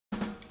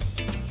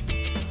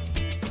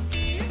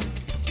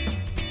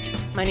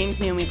My name is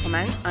Naomi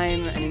Clement.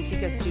 I'm an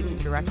NCECA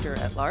student director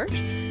at large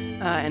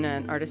and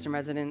an artist in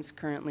residence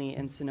currently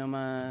in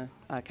Sonoma,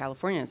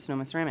 California, at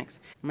Sonoma Ceramics.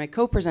 My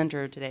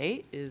co-presenter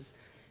today is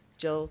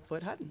Jill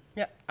Foote-Hutton.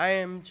 Yeah, I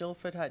am Jill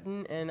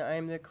Foote-Hutton, and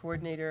I'm the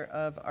coordinator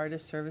of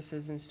Artist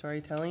Services and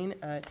Storytelling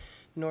at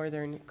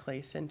Northern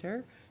Clay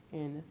Center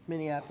in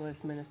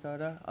Minneapolis,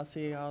 Minnesota. I'll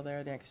see you all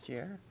there next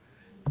year.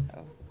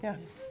 So, yeah.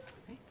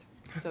 Right.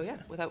 So, yeah,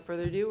 without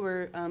further ado,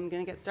 we're going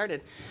to get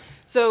started.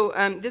 So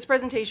this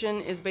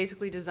presentation is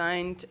basically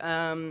designed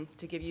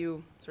to give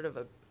you sort of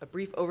a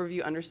brief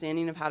overview,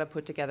 understanding of how to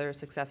put together a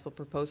successful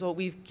proposal.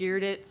 We've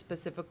geared it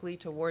specifically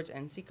towards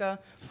NCECA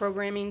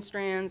programming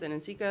strands and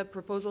NCECA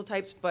proposal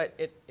types, but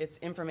it's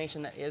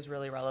information that is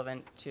really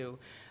relevant to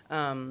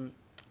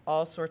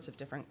all sorts of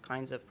different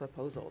kinds of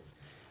proposals.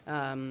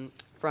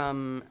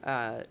 From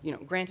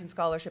grant and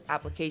scholarship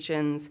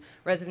applications,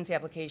 residency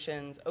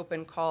applications,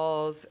 open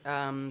calls,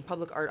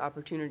 public art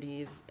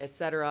opportunities, et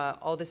cetera.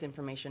 All this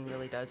information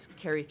really does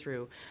carry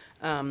through.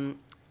 And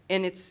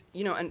it's,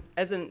 and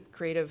as a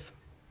creative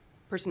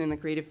person in the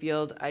creative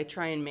field, I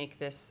try and make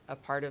this a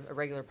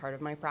regular part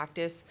of my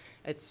practice.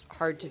 It's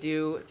hard to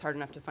do. It's hard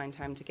enough to find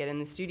time to get in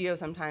the studio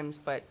sometimes,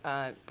 but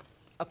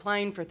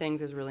applying for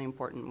things is really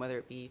important, whether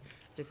it be,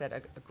 as I said,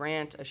 a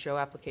grant, a show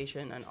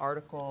application, an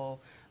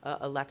article,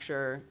 a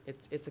lecture.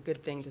 It's a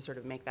good thing to sort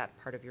of make that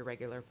part of your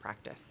regular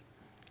practice.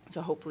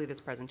 So hopefully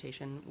this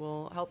presentation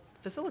will help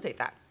facilitate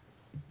that.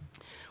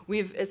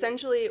 We've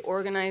essentially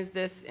organized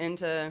this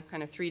into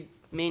kind of three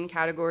main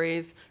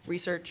categories: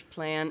 research,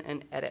 plan,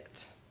 and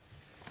edit.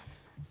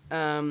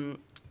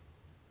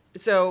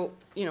 So,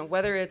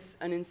 whether it's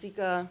an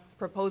NCECA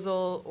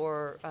proposal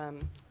or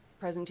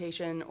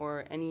presentation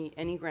or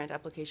any grant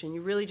application,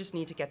 you really just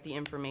need to get the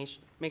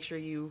information, make sure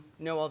you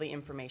know all the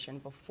information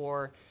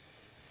before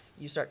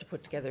you start to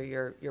put together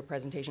your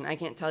presentation. I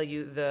can't tell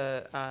you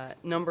the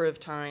number of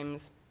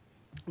times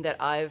that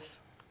I've,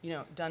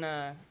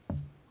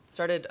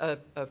 started a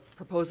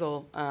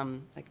proposal,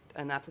 like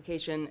an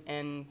application,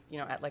 and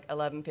at like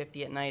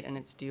 11:50 at night, and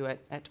it's due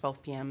at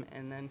 12 p.m.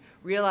 and then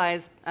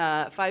realize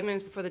 5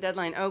 minutes before the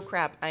deadline, oh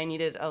crap, I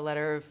needed a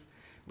letter of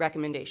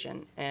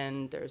recommendation,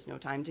 and there's no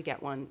time to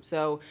get one.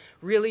 So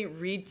really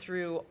read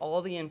through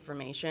all the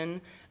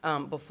information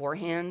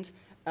beforehand.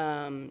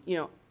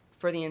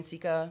 For the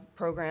NCECA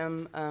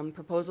program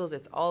proposals,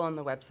 it's all on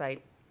the website.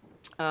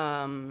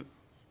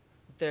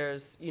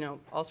 There's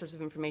all sorts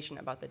of information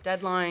about the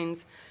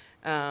deadlines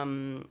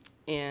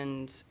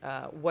and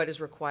what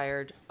is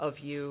required of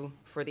you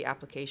for the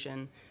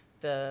application.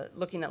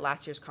 Looking at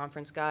last year's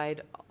conference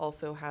guide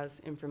also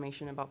has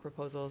information about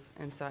proposals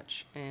and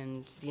such,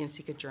 and the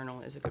NCECA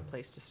journal is a good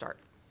place to start.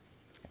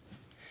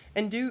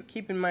 And do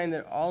keep in mind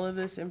that all of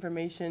this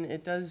information,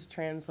 it does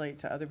translate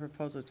to other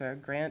proposals, to our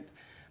grant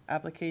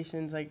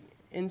applications. Like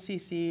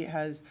NCC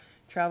has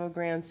travel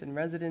grants and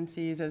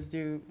residencies, as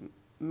do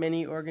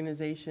many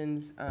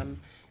organizations.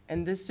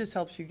 And this just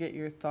helps you get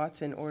your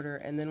thoughts in order,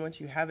 and then once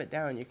you have it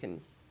down, you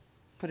can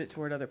put it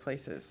toward other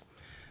places.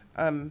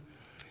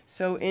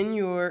 So in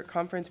your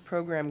conference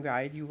program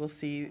guide, you will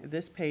see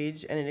this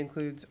page, and it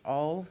includes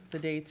all the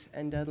dates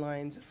and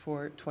deadlines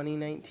for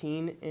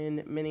 2019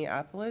 in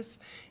Minneapolis.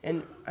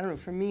 And I don't know,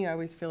 for me, I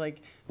always feel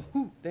like,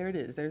 ooh, there it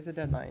is, there's the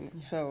deadline.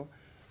 Yeah. So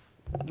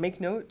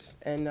make notes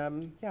and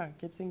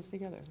get things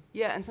together.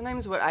 Yeah, and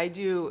sometimes what I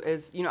do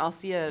is, I'll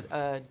see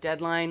a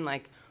deadline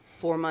like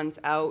 4 months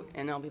out,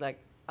 and I'll be like,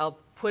 I'll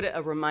put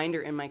a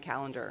reminder in my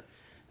calendar,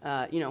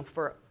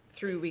 for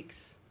 3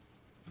 weeks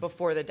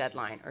before the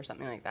deadline or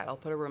something like that. I'll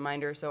put a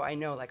reminder so I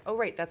know, like, oh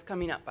right, that's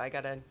coming up. I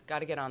gotta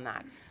get on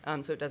that,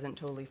 so it doesn't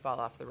totally fall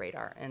off the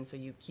radar. And so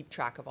you keep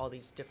track of all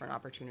these different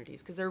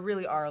opportunities, because there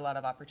really are a lot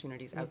of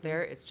opportunities out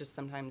there. It's just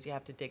sometimes you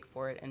have to dig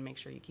for it and make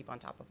sure you keep on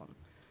top of them.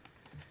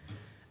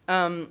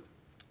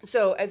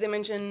 So as I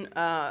mentioned,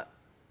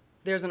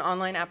 there's an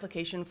online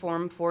application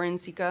form for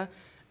NCECA,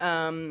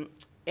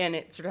 and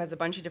it sort of has a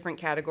bunch of different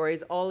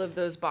categories. All of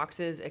those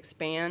boxes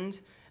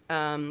expand.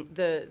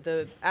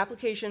 The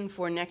application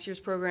for next year's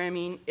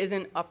programming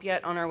isn't up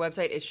yet on our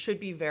website. It should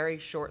be very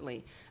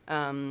shortly.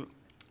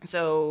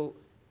 So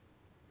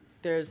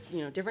there's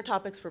different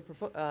topics for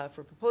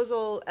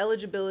proposal,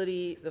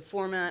 eligibility, the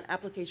format,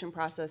 application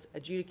process,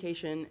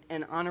 adjudication,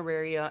 and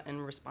honoraria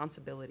and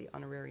responsibility.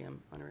 Honoraria.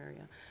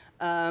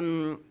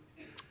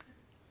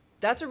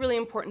 That's a really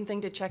important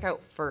thing to check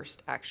out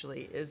first,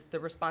 actually, is the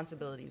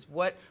responsibilities.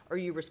 What are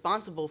you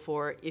responsible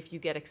for if you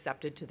get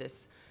accepted to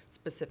this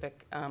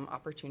specific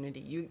opportunity?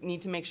 You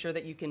need to make sure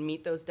that you can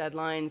meet those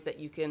deadlines, that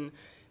you can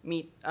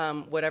meet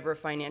whatever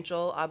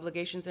financial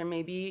obligations there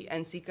may be.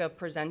 NCECA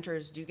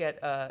presenters do get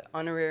an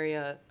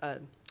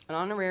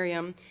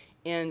honorarium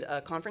and a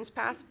conference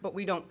pass, but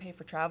we don't pay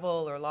for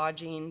travel or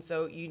lodging,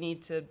 so you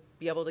need to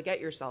be able to get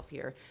yourself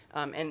here.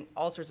 And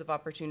all sorts of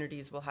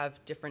opportunities will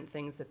have different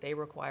things that they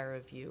require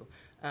of you.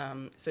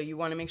 So you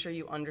want to make sure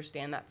you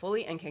understand that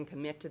fully and can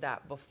commit to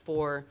that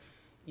before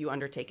you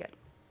undertake it.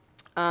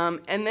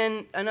 And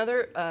then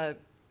another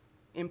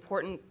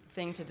important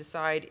thing to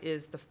decide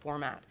is the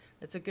format.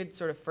 It's a good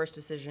sort of first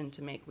decision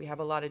to make. We have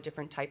a lot of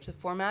different types of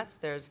formats.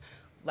 There's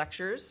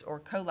lectures or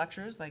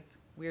co-lectures like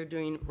we're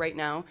doing right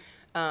now,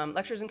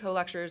 lectures and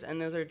co-lectures,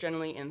 and those are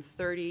generally in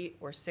 30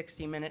 or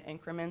 60-minute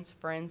increments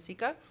for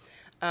NCECA.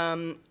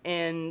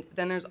 And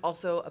then there's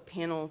also a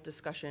panel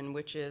discussion,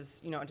 which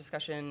is, a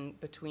discussion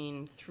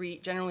between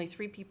generally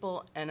three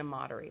people and a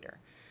moderator.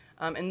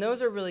 And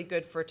those are really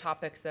good for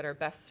topics that are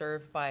best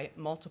served by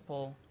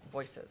multiple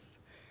voices.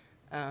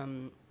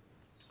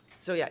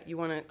 So yeah, you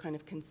want to kind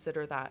of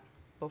consider that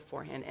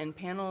beforehand. And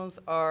panels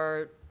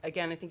are,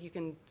 again, I think you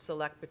can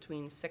select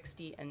between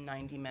 60 and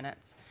 90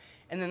 minutes.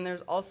 And then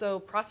there's also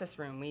process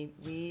room.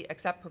 We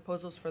accept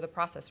proposals for the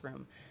process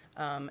room.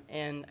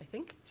 And I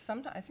think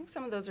some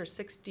of those are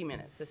 60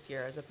 minutes this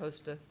year as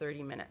opposed to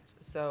 30 minutes.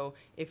 So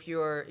if you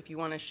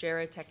want to share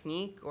a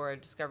technique or a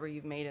discovery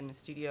you've made in the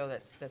studio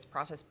that's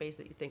process-based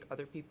that you think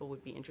other people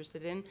would be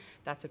interested in,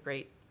 that's a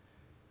great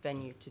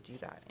venue to do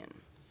that in.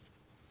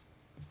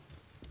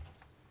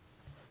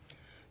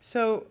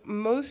 So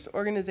most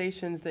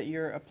organizations that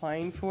you're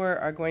applying for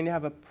are going to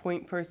have a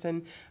point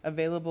person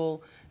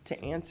available to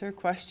answer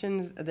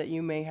questions that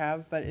you may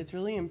have, but it's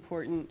really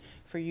important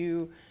for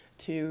you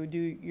to do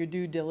your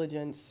due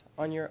diligence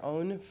on your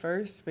own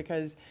first,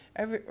 because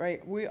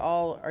we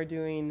all are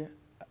doing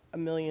a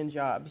million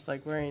jobs,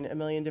 like wearing a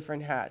million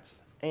different hats,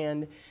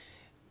 and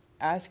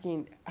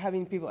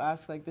having people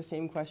ask like the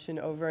same question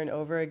over and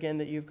over again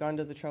that you've gone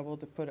to the trouble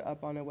to put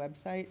up on a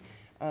website,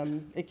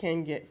 it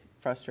can get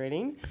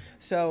frustrating.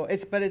 So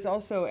but it's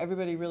also,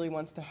 everybody really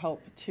wants to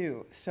help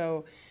too.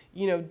 So,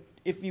 I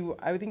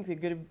would think the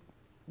good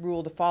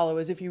rule to follow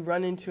is if you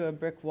run into a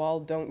brick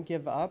wall, don't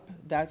give up.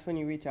 That's when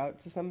you reach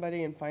out to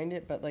somebody and find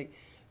it. But like,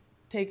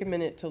 take a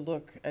minute to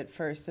look at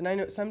first. And I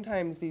know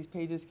sometimes these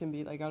pages can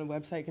be, like on a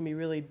website, can be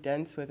really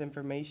dense with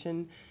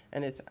information.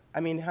 And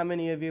how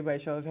many of you, by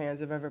show of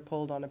hands, have ever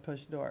pulled on a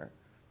push door?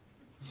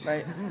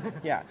 Right?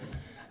 Yeah.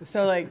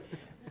 So like,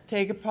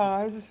 take a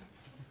pause,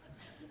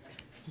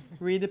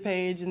 read the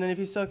page, and then if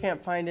you still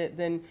can't find it,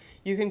 then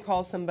you can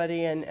call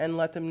somebody and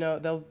let them know.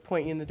 They'll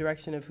point you in the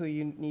direction of who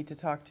you need to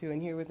talk to.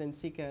 And here within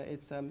NCECA,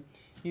 it's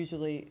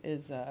usually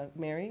is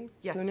Mary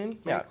Clunan?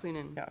 Mary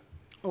Clunan. Yeah.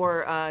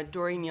 Or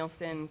Dory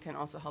Nielsen can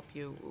also help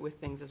you with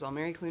things as well.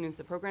 Mary Clunan's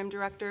the program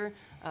director.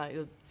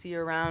 You'll see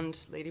her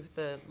around, lady with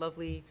the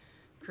lovely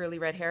curly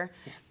red hair,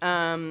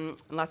 and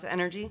lots of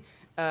energy.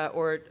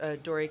 Or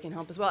Dory can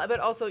help as well. But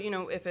also,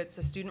 if it's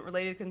a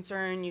student-related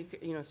concern,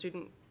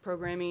 student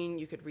programming,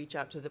 you could reach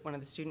out to one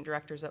of the student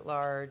directors at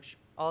large.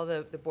 All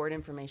the board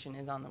information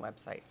is on the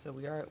website, so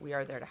we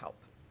are there to help.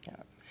 Yeah.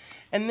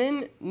 And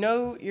then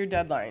know your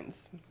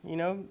deadlines.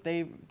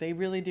 They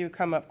really do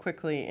come up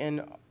quickly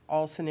in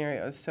all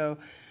scenarios. So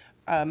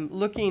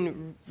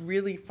looking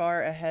really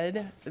far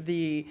ahead,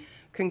 the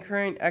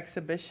concurrent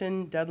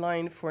exhibition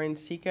deadline for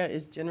NCECA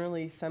is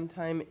generally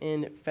sometime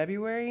in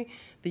February,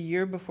 the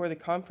year before the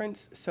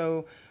conference.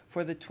 So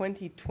for the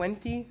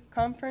 2020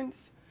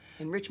 conference,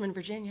 in Richmond,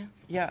 Virginia.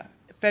 Yeah,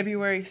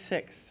 February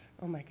 6th.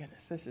 Oh my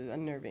goodness, this is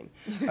unnerving.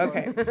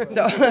 Okay,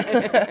 so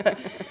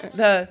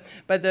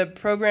but the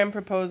program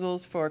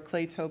proposals for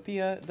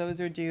Claytopia,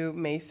 those are due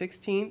May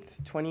 16th,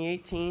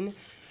 2018.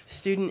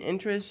 Student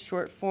interest,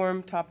 short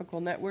form, topical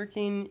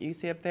networking, you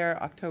see up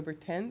there, October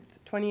 10th,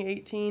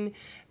 2018.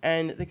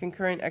 And the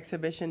concurrent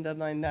exhibition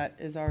deadline, that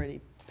is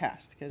already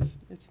passed because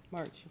it's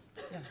March.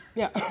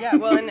 Yeah,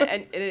 well,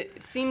 and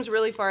it seems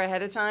really far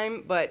ahead of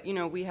time, but,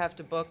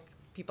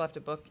 people have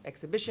to book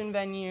exhibition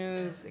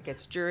venues. It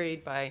gets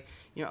juried by,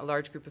 a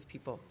large group of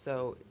people.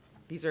 So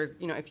these are,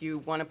 if you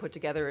want to put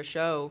together a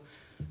show,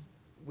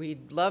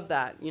 we'd love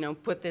that.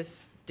 Put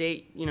this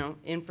date,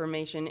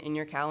 information in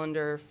your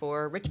calendar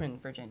for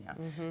Richmond, Virginia.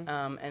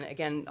 Mm-hmm. And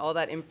again, all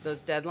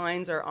those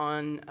deadlines are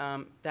on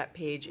that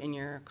page in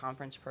your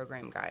conference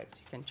program guides.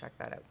 You can check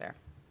that out there.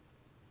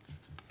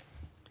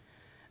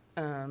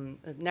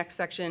 The next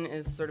section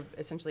is sort of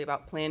essentially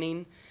about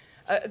planning.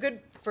 A good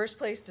first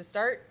place to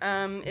start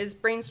is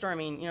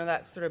brainstorming.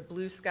 That sort of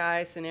blue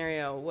sky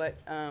scenario. What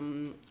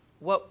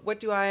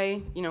do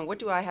I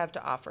have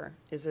to offer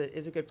is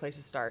a good place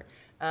to start.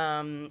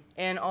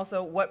 And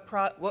also, what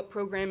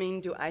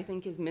programming do I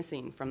think is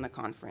missing from the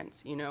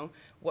conference?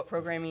 What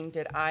programming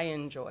did I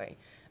enjoy?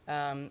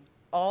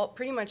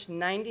 Pretty much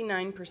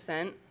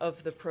 99%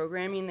 of the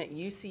programming that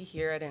you see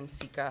here at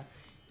NCECA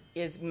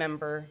is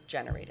member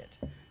generated.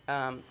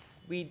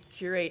 We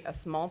curate a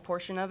small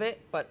portion of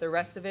it, but the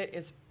rest of it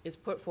is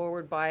put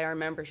forward by our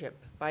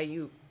membership, by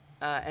you,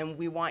 and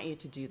we want you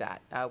to do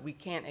that. We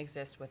can't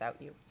exist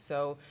without you.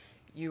 So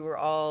you are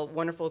all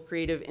wonderful,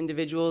 creative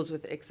individuals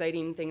with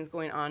exciting things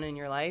going on in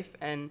your life,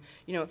 and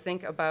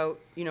think about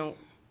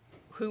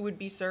who would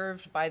be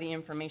served by the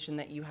information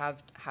that you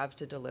have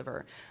to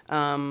deliver.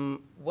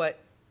 What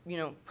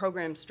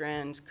program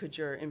strands could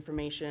your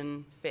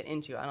information fit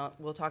into?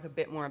 We'll talk a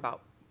bit more about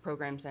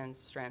programs and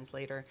strands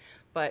later.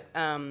 But,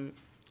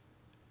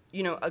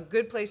 a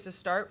good place to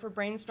start for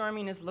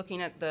brainstorming is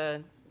looking at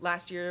the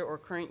last year or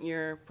current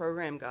year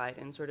program guide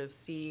and sort of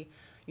see,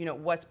 you know,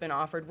 what's been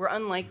offered. We're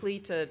unlikely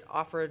to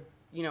offer,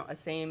 you know, a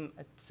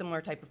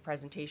similar type of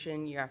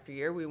presentation year after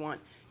year. We want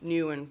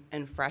new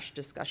and fresh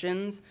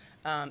discussions.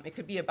 It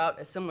could be about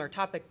a similar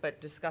topic,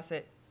 but discuss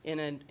it in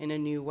a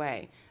new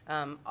way.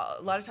 A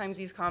lot of times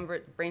these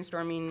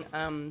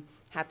brainstorming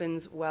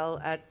happens well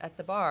at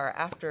the bar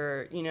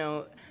after, you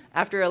know,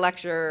 after a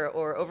lecture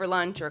or over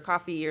lunch or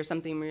coffee or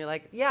something where you're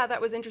like, yeah,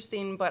 that was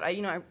interesting, but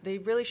they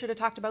really should have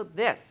talked about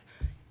this.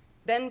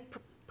 Then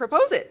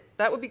propose it.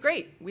 That would be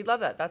great. We'd love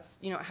that. That's,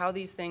 you know, how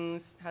these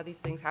things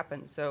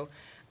happen. So,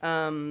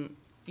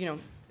 you know,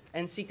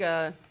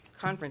 NCECA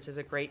conference is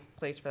a great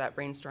place for that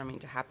brainstorming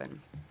to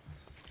happen.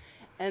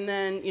 And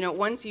then, you know,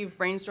 once you've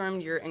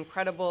brainstormed your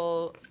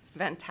incredible,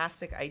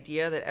 fantastic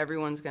idea that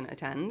everyone's going to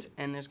attend,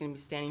 and there's going to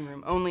be standing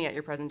room only at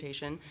your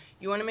presentation,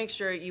 you want to make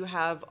sure you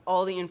have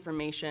all the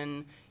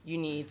information you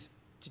need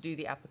to do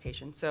the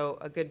application. So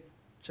a good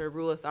sort of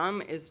rule of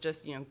thumb is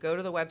just, you know, go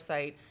to the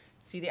website,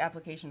 see the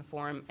application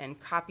form, and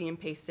copy and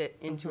paste it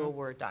into a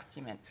Word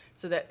document.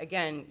 So that,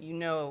 again, you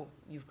know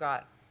you've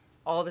got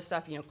all the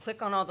stuff, you know,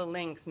 click on all the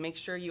links, make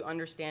sure you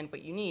understand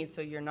what you need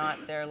so you're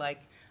not there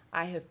like,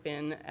 I have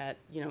been at,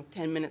 you know,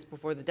 10 minutes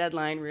before the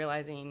deadline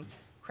realizing,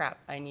 crap,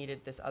 I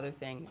needed this other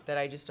thing that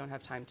I just don't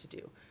have time to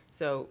do.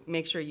 So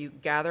make sure you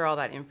gather all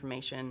that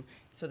information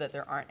so that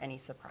there aren't any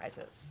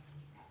surprises.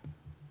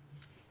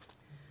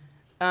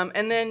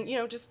 And then, you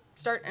know, just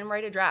start and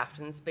write a draft.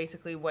 And it's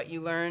basically what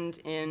you learned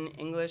in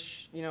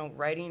English, you know,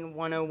 writing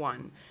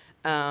 101.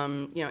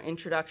 You know,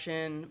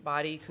 introduction,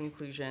 body,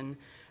 conclusion.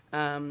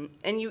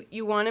 And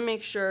you want to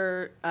make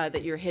sure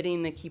that you're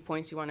hitting the key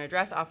points you want to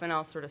address. Often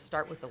I'll sort of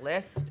start with the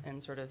list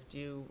and sort of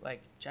do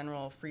like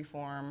general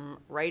free-form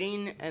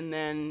writing and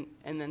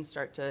then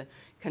start to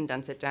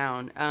condense it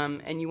down.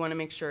 And you want to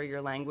make sure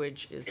your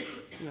language is,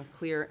 you know,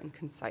 clear and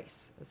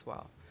concise as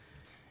well.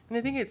 And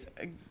I think it's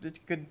a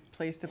good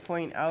place to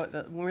point out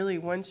that really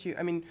once you,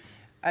 I mean,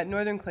 at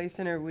Northern Clay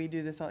Center, we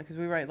do this all because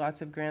we write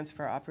lots of grants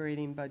for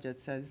operating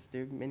budgets, as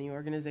do many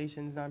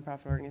organizations,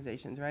 nonprofit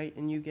organizations, right?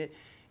 And you get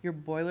your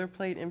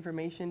boilerplate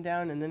information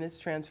down, and then it's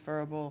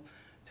transferable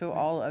to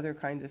all other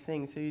kinds of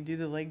things. So you do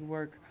the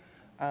legwork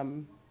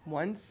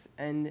once,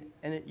 and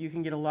you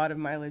can get a lot of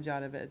mileage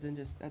out of it. Then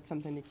just that's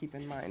something to keep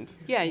in mind.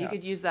 Yeah, you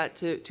could use that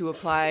to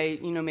apply.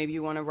 You know, maybe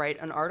you want to write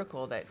an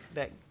article that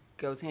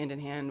goes hand in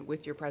hand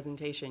with your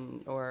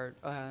presentation, or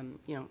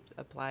you know,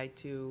 apply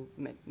to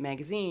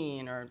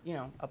magazine or, you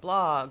know, a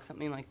blog,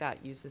 something like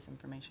that. Use this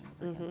information.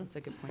 That's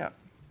a good point.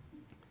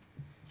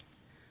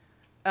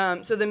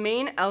 Yeah. So the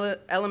main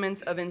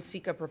elements of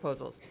NCECA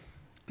proposals.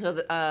 So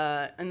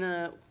in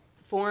the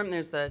form,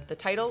 there's the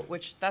title,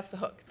 which that's the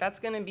hook. That's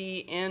going to be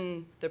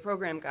in the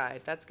program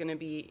guide. That's going to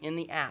be in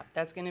the app.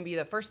 That's going to be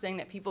the first thing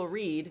that people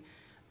read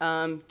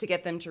to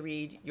get them to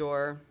read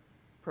your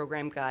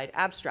program guide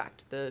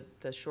abstract, the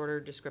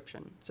shorter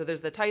description. So there's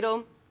the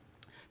title,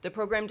 the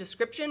program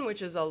description,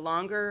 which is a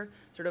longer,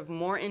 sort of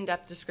more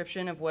in-depth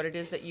description of what it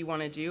is that you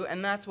want to do,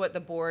 and that's what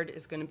the board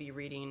is going to be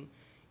reading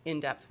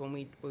in depth when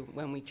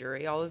we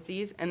jury all of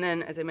these. And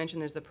then, as I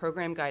mentioned, there's the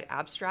program guide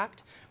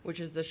abstract, which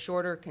is the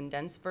shorter,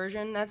 condensed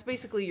version. That's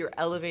basically your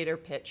elevator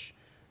pitch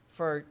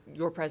for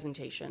your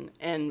presentation,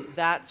 and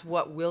that's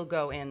what will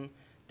go in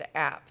the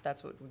app.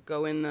 That's what would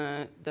go in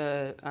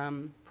the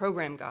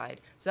program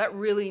guide. So that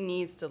really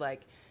needs to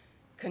like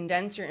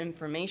condense your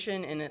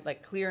information in a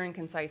like clear and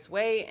concise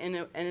way,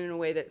 and in a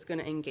way that's going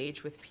to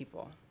engage with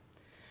people.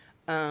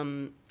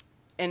 And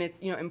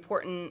it's, you know,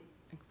 important.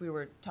 We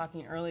were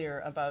talking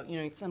earlier about,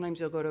 you know, sometimes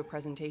you'll go to a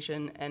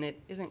presentation and it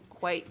isn't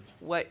quite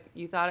what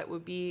you thought it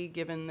would be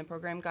given the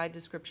program guide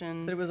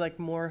description. But it was like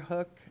more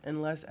hook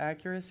and less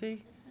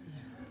accuracy.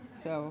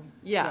 So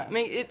yeah. I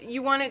mean,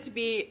 you want it to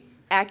be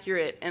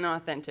accurate and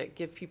authentic.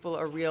 Give people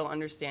a real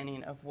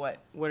understanding of what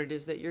it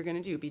is that you're going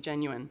to do. Be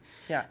genuine.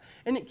 Yeah,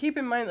 and keep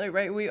in mind, like,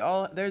 right,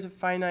 there's a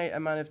finite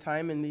amount of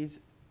time in these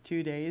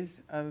 2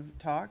 days of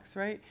talks,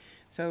 right?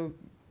 So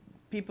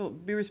people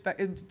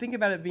think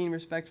about it being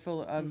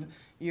respectful of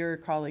your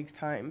colleagues'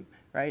 time,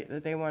 right?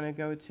 That they want to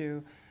go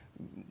to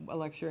a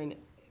lecture in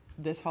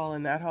this hall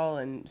and that hall,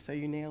 and so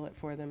you nail it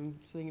for them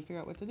so they can figure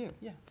out what to do.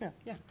 Yeah.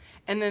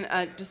 And then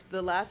just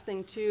the last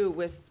thing too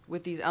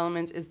with these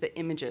elements is the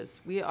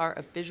images. We are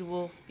a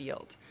visual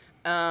field,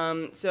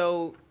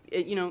 so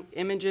you know,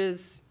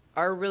 images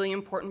are a really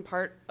important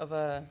part of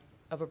a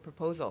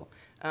proposal.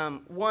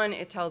 One,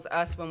 it tells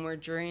us when we're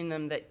jurying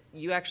them that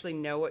you actually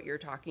know what you're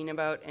talking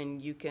about,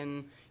 and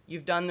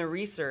you've done the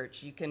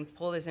research. You can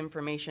pull this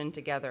information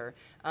together,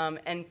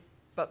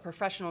 but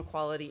professional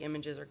quality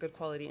images or good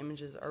quality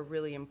images are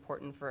really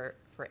important for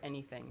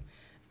anything.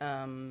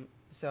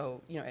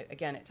 So, you know,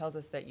 again, it tells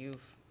us that you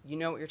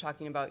know what you're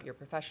talking about, you're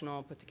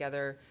professional, put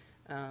together,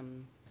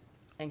 and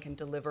can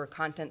deliver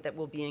content that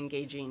will be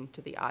engaging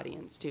to the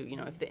audience too. You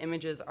know, if the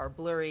images are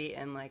blurry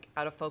and like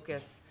out of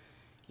focus,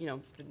 you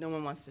know, no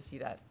one wants to see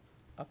that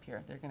up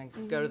here. They're going to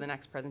go to the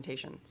next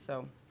presentation.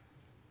 So.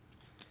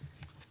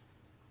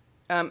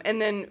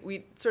 And then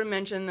we sort of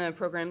mentioned the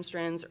program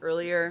strands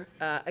earlier.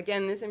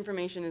 Again, this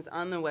information is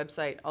on the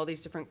website, all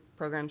these different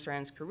program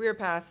strands: career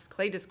paths,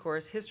 clay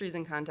discourse, histories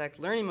and context,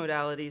 learning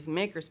modalities,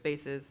 maker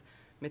spaces,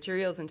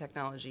 materials and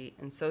technology,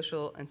 and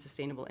social and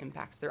sustainable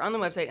impacts. They're on the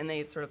website, and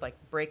they sort of like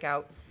break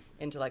out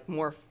into like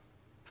more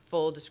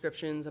full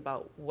descriptions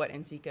about what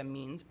NCECA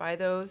means by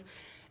those.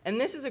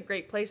 And this is a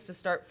great place to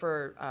start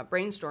for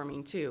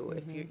brainstorming too.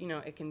 If you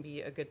know, it can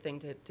be a good thing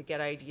to get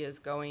ideas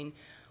going.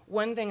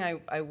 One thing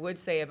I would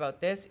say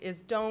about this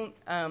is don't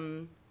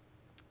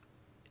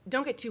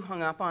get too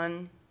hung up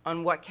on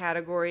what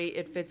category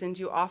it fits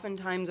into.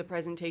 Oftentimes a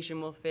presentation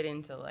will fit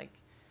into like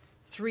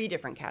 3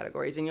 different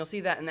categories, and you'll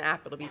see that in the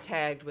app. It'll be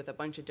tagged with a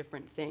bunch of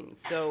different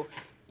things. So,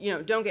 you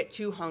know, don't get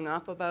too hung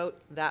up about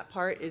that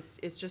part.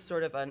 It's just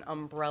sort of an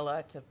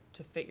umbrella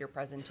to fit your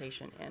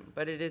presentation in,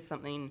 but it is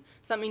something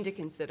to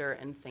consider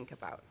and think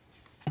about.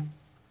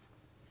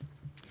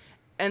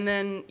 And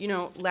then, you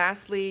know,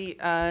 lastly,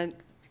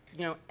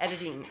 you know,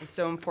 editing is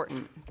so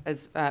important.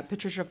 As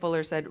Patricia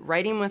Fuller said,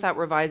 writing without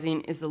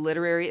revising is the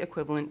literary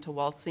equivalent to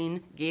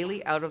waltzing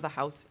gaily out of the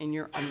house in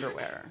your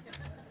underwear.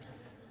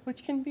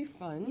 Which can be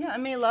fun. Yeah, I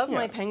may love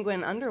my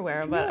penguin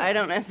underwear, but I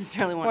don't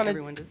necessarily want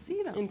everyone to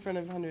see them. In front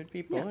of 100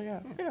 people,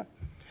 yeah.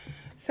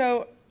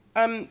 So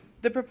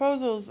the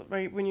proposals,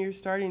 right, when you're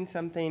starting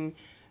something,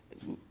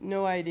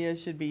 no idea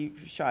should be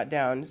shot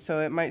down. So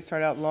it might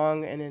start out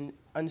long and an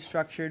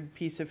unstructured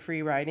piece of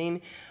free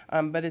writing,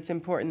 but it's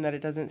important that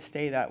it doesn't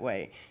stay that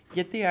way.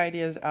 Get the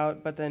ideas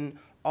out, but then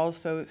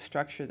also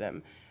structure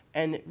them.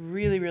 And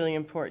really, really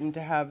important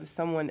to have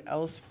someone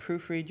else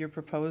proofread your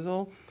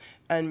proposal,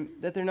 and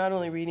that they're not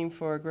only reading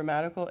for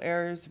grammatical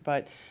errors,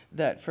 but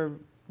that for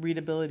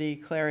readability,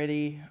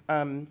 clarity.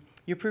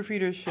 Your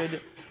proofreader should,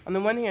 on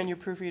the one hand, you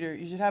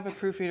should have a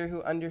proofreader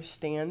who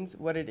understands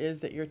what it is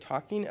that you're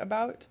talking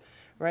about,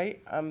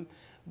 right?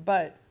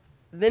 But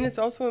then it's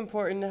also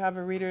important to have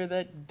a reader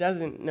that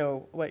doesn't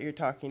know what you're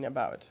talking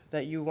about,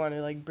 that you want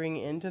to like bring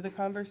into the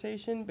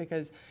conversation,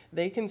 because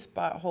they can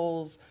spot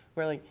holes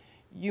where like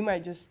you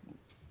might just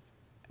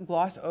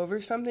gloss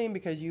over something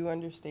because you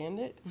understand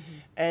it,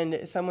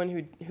 and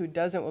someone who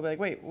doesn't will be like,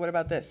 wait, what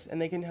about this? And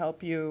they can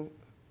help you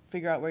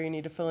figure out where you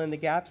need to fill in the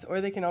gaps,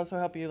 or they can also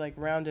help you like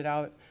round it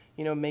out,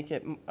 you know, make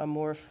it a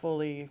more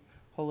fully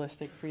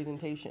holistic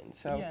presentation.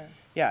 So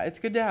yeah, it's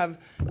good to have,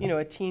 you know,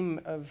 a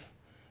team of,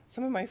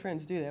 some of my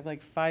friends do, they have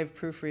like 5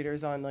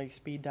 proofreaders on like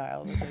speed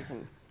dial that they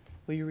can,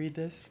 will you read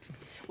this?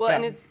 Well,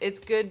 and it's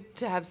good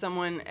to have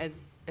someone,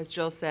 as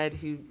Jill said,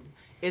 who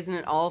isn't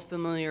at all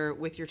familiar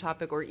with your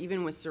topic or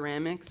even with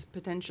ceramics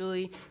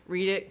potentially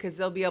read it, because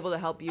they'll be able to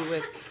help you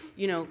with,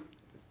 you know,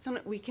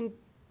 we can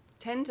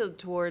tend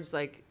towards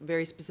like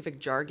very specific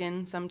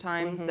jargon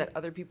sometimes that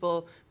other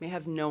people may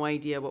have no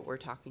idea what we're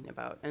talking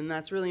about. And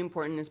that's really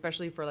important,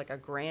 especially for like a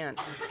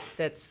grant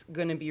that's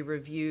going to be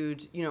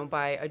reviewed, you know,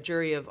 by a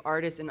jury of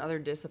artists in other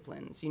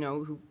disciplines, you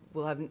know, who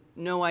will have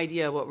no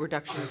idea what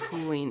reduction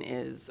cooling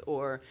is,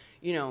 or,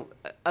 you know,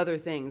 other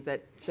things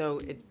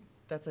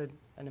that's an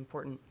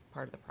important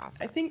part of the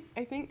process. I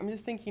think I'm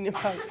just thinking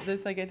about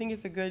this, like I think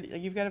it's a good,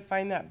 like, you've got to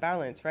find that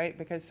balance, right?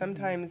 Because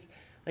sometimes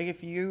like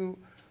if you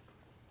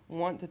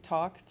want to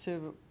talk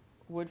to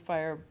wood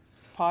fire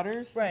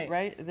potters,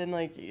 right? Then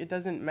like it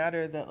doesn't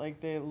matter that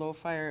like the low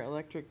fire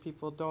electric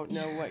people don't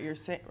know what you're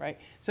saying, right?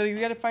 So you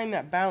got to find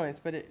that balance,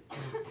 but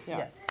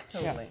yes,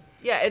 totally.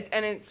 Yeah,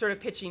 and it's sort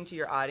of pitching to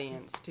your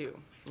audience too,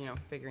 you know,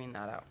 figuring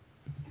that out.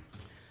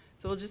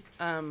 So we'll just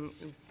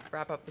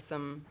wrap up with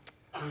some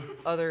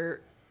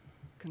other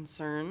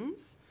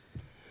concerns.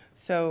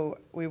 So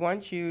we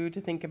want you to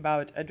think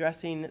about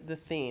addressing the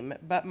theme,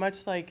 but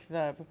much like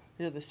the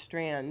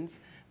strands,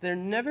 they're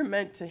never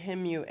meant to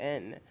hem you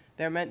in.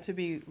 They're meant to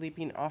be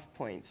leaping off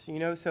points, you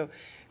know? So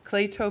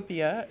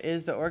Claytopia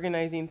is the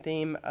organizing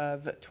theme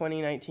of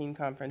 2019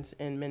 conference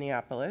in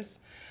Minneapolis.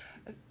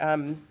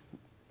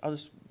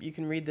 You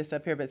can read this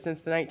up here, but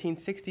since the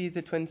 1960s,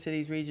 the Twin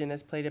Cities region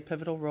has played a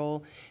pivotal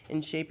role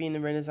in shaping the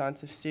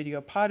renaissance of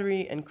studio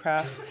pottery and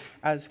craft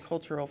as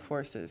cultural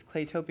forces.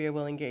 Claytopia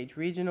will engage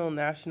regional,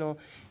 national,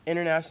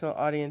 international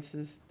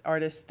audiences,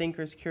 artists,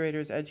 thinkers,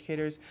 curators,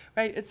 educators,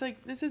 right? It's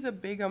like, this is a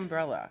big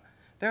umbrella.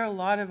 There are a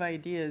lot of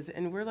ideas,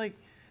 and we're like,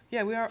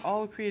 yeah, we are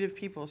all creative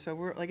people, so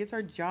we're like, it's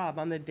our job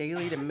on the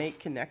daily to make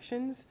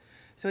connections.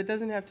 So it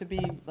doesn't have to be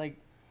like,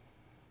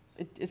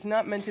 it's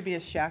not meant to be a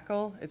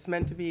shackle. It's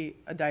meant to be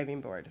a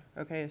diving board,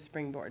 okay, a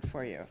springboard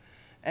for you.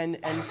 And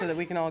so that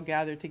we can all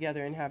gather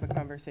together and have a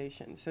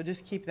conversation. So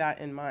just keep that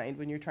in mind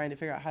when you're trying to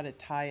figure out how to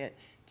tie it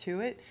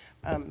to it.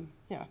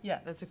 Yeah,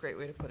 that's a great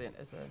way to put it,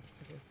 as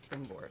a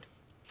springboard.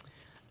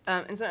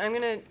 And so I'm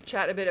going to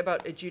chat a bit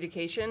about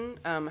adjudication,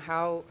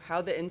 how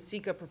the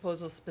NCECA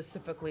proposals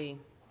specifically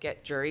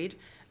get juried.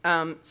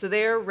 So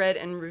they are read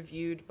and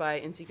reviewed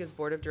by NCECA's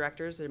board of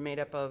directors. They're made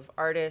up of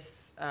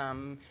artists,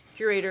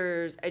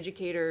 curators,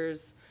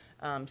 educators,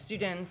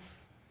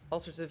 students, all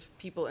sorts of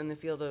people in the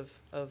field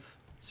of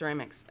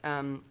ceramics.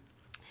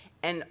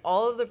 And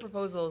all of the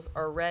proposals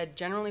are read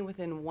generally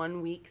within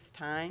 1 week's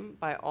time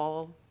by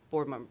all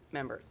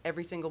member.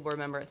 Every single board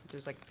member, I think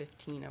there's like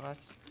 15 of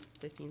us,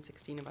 15,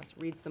 16 of us,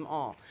 reads them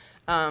all.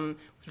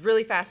 It's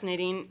really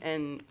fascinating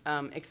and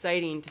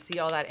exciting to see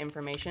all that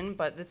information,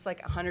 but it's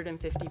like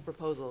 150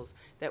 proposals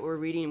that we're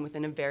reading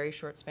within a very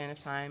short span of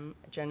time.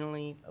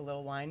 Generally, a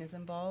little wine is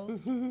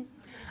involved.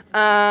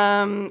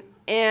 But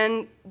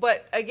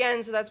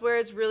again, so that's where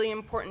it's really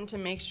important to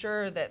make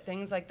sure that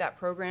things like that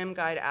program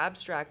guide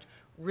abstract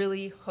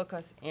really hook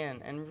us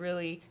in and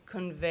really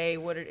convey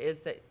what it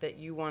is that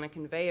you want to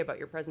convey about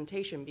your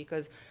presentation,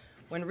 because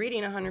when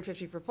reading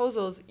 150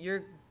 proposals,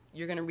 you're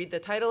going to read the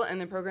title and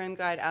the program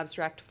guide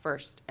abstract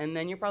first, and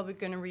then you're probably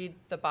going to read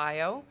the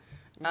bio.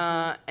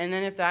 And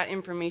then if that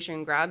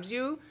information grabs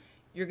you,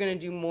 you're going to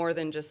do more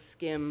than just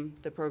skim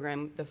the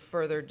program, the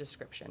further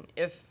description.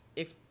 If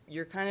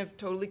you're kind of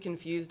totally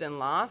confused and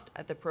lost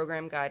at the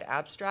program guide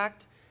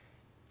abstract,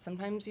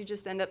 sometimes you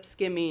just end up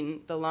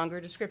skimming the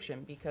longer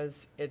description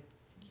because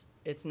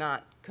it's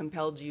not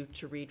compelled you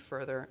to read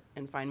further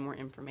and find more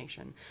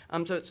information.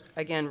 So it's,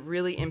 again,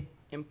 really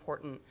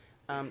important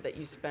that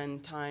you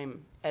spend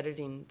time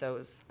editing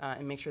those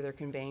and make sure they're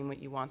conveying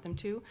what you want them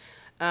to.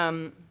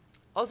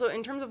 Also,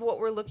 in terms of what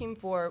we're looking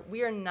for,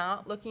 we are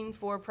not looking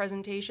for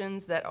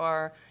presentations that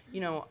are,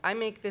 I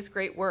make this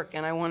great work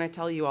and I want to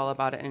tell you all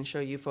about it and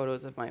show you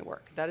photos of my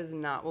work. That is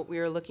not what we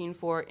are looking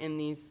for in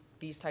these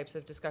types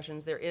of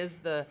discussions. There is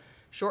the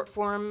short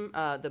form,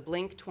 the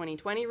Blink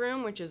 2020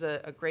 room, which is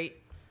a great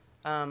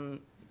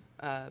That's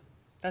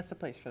the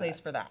place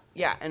for that.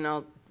 Yeah, and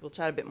we'll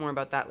chat a bit more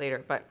about that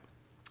later. But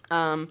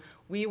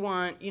we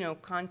want,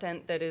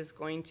 content that is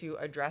going to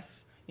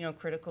address,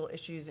 critical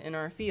issues in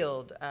our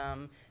field,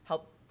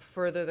 help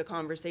further the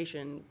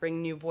conversation,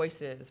 bring new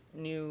voices,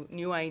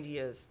 new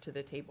ideas to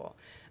the table.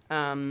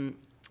 What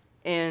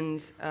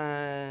else was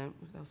I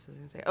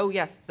going to say? Oh,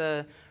 yes,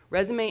 the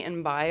resume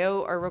and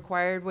bio are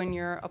required when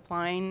you're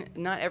applying.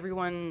 Not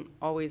everyone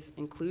always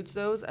includes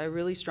those. I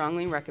really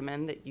strongly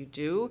recommend that you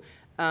do.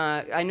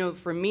 I know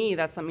for me,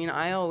 that's something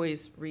I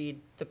always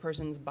read the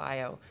person's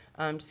bio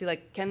to see,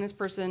 like,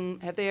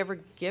 have they ever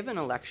given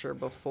a lecture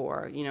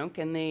before?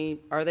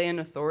 Are they an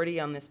authority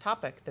on this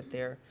topic that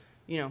they're,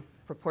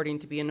 purporting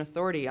to be an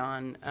authority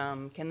on?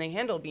 Can they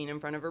handle being in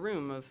front of a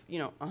room of,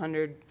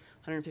 100,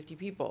 150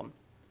 people?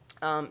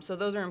 So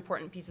those are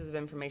important pieces of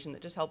information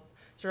that just help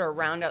sort of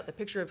round out the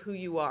picture of who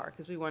you are,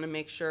 because we want to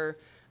make sure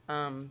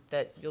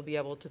that you'll be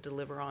able to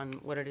deliver on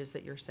what it is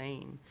that you're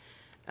saying.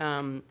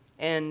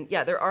 And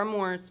yeah, there are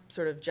more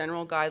sort of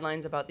general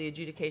guidelines about the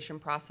adjudication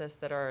process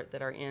that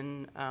are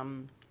in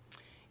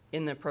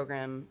the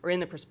program or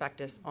in the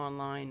prospectus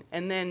online.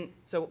 And then,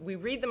 so we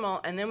read them all,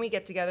 and then we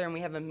get together and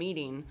we have a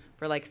meeting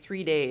for like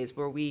 3 days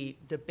where we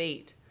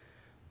debate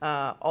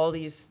all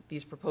these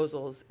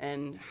proposals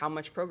and how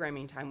much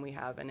programming time we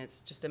have. And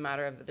it's just a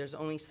matter of there's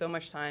only so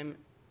much time,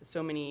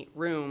 so many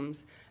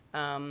rooms,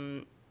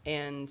 and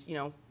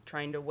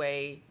trying to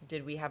weigh,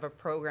 did we have a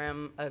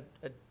program, a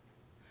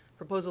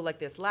proposal like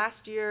this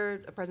last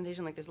year, a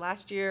presentation like this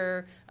last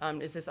year?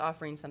 Is this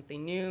offering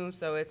something new?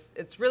 So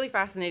it's really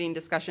fascinating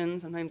discussion.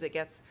 Sometimes it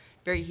gets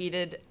very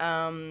heated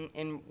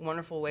in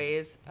wonderful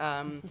ways.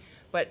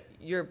 But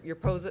your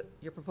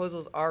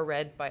proposals are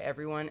read by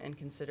everyone and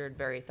considered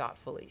very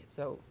thoughtfully.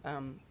 So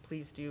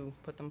please do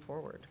put them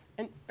forward.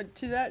 And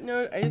to that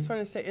note, I just want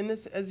to say,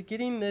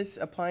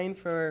 applying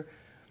for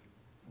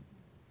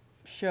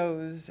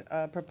shows,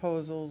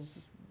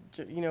 proposals,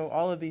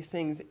 all of these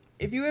things,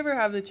 if you ever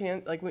have the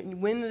chance, like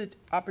when the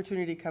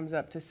opportunity comes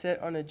up to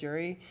sit on a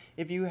jury,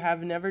 if you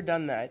have never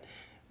done that,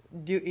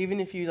 even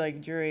if you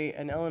like jury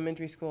an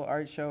elementary school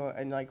art show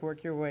and like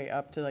work your way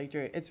up to like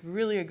jury, it's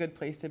really a good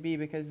place to be,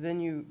 because then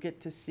you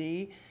get to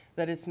see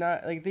that it's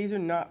not like, these are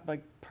not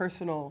like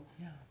personal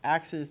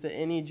axes that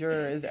any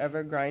juror is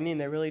ever grinding.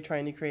 They're really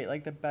trying to create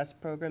like the best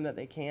program that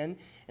they can,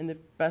 and the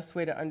best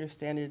way to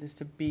understand it is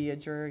to be a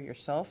juror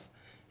yourself,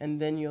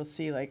 and then you'll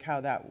see like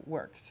how that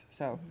works.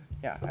 So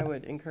yeah, I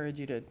would encourage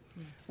you to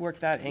work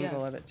that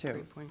angle of it too.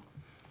 Great point.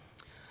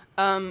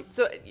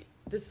 So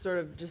this sort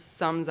of just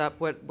sums up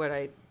what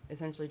I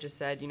essentially just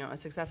said. A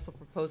successful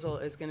proposal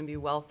is going to be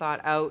well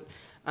thought out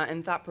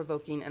and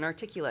thought-provoking and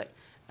articulate.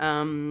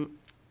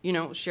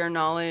 Share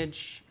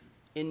knowledge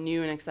in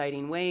new and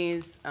exciting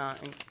ways,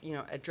 and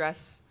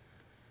address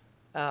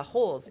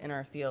holes in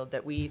our field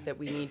that we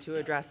need to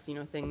address.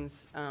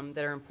 Things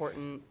that are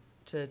important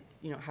to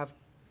have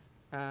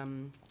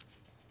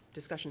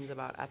discussions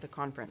about at the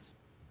conference.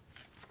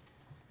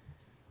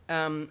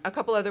 A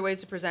couple other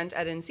ways to present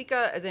at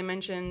NCECA, as I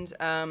mentioned,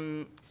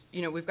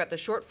 we've got the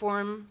short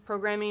form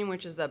programming,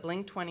 which is the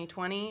Blink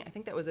 2020. I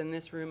think that was in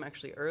this room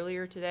actually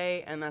earlier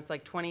today, and that's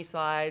like 20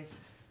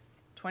 slides,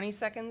 20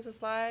 seconds a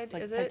slide, It's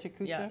like is it?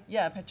 PechaKucha?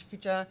 Yeah,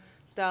 PechaKucha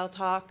style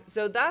talk.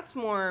 So that's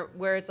more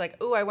where it's like,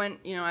 oh, I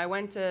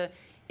went to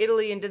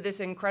Italy and did this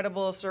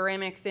incredible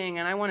ceramic thing,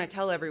 and I want to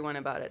tell everyone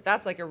about it.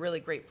 That's like a really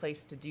great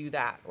place to do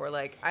that. Or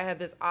like, I have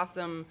this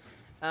awesome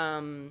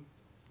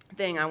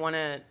thing I want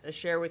to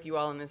share with you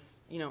all in this,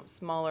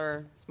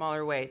 smaller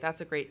way.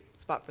 That's a great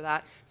spot for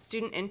that.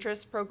 Student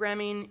interest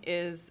programming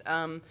is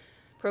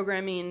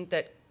programming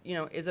that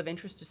is of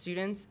interest to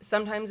students.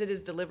 Sometimes it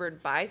is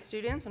delivered by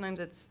students, sometimes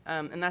it's,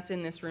 and that's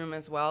in this room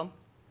as well,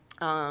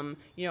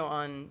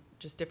 on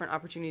just different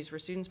opportunities for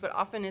students, but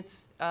often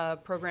it's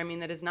programming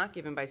that is not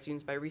given by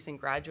students, by recent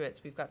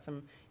graduates. We've got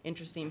some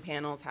interesting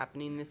panels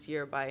happening this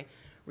year by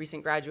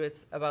recent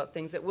graduates about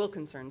things that will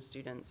concern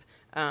students.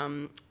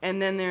 And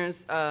then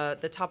there's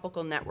the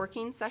topical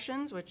networking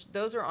sessions, which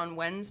those are on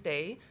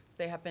Wednesday. So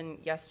they happened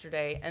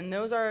yesterday, and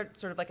those are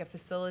sort of like a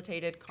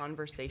facilitated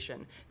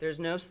conversation. There's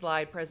no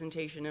slide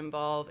presentation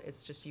involved.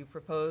 It's just you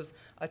propose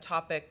a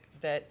topic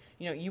that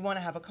you want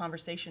to have a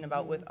conversation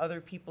about with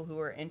other people who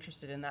are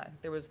interested in that.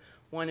 There was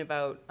one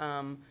about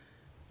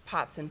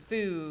pots and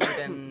food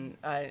and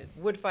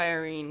wood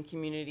firing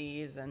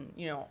communities and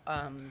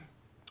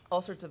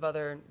all sorts of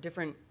other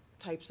different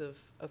types of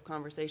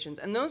conversations.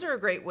 And those are a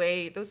great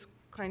way, those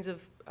kinds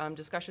of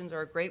discussions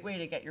are a great way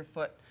to get your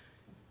foot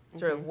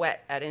sort of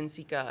wet at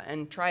NCECA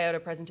and try out a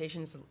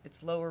presentation.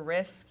 It's lower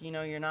risk,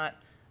 you're not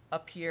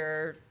up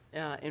here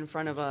in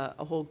front of a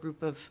whole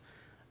group of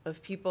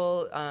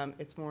people.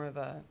 It's more of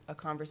a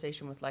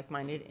conversation with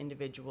like-minded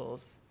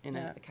individuals in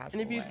a casual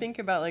way. And if you think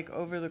about like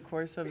over the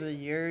course of the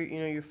year,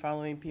 you're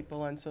following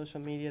people on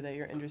social media that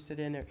you're interested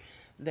in, or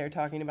they're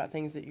talking about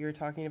things that you're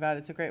talking about.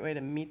 It's a great way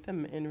to meet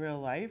them in real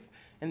life.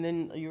 And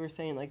then you were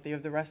saying like they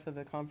have the rest of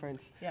the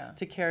conference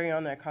to carry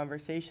on that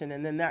conversation,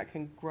 and then that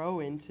can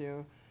grow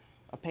into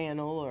a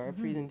panel or a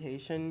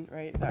presentation,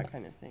 right? That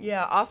kind of thing.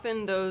 Yeah,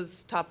 often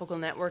those topical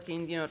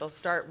networkings, it'll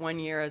start one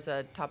year as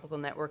a topical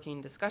networking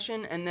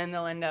discussion, and then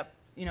they'll end up,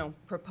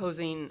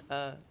 proposing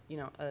a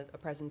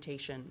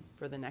presentation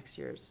for the next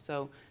year's.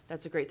 So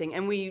that's a great thing.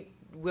 And we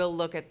will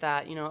look at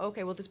that,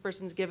 okay, well, this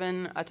person's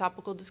given a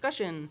topical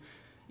discussion,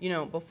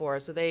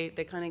 before, so they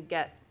kind of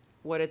get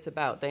what it's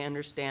about. They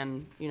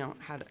understand,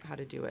 how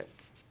to do it.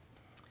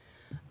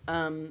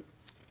 And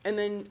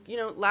then,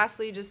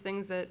 lastly, just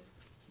things to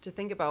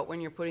think about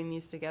when you're putting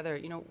these together.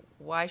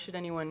 Why should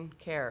anyone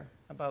care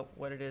about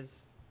what it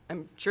is?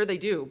 I'm sure they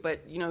do,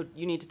 but you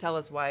need to tell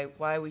us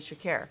why we should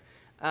care,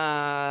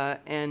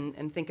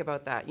 and think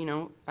about that.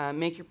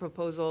 Make your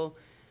proposal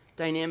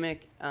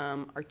dynamic,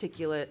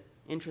 articulate,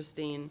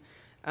 interesting.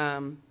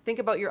 Think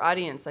about your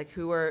audience, like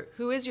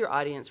who is your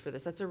audience for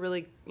this? That's a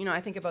really,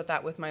 I think about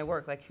that with my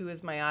work, like who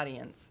is my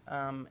audience,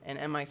 and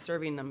am I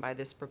serving them by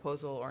this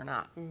proposal or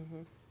not?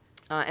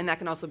 And that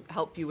can also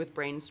help you with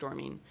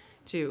brainstorming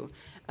too.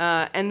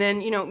 And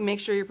then, make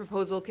sure your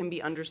proposal can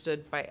be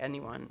understood by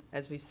anyone,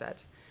 as we've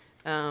said.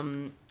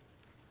 Yeah.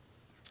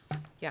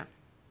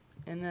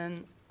 And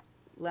then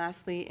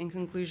lastly, in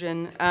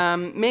conclusion,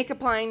 make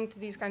applying to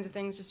these kinds of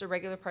things just a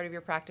regular part of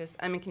your practice.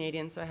 I'm a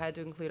Canadian, so I had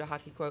to include a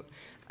hockey quote.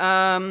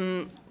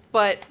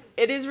 But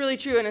it is really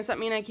true, and it's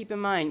something I keep in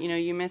mind.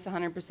 You miss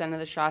 100% of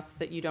the shots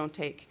that you don't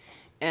take.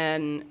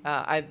 And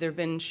there have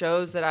been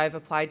shows that I've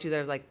applied to that I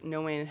was like,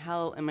 no way in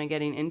hell am I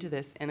getting into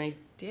this, and I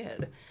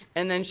did.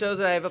 And then shows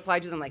that I've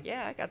applied to, them like,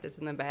 yeah, I got this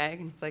in the bag.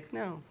 And it's like,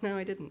 no,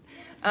 I didn't.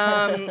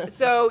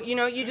 So,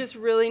 you just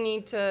really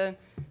need to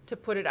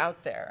put it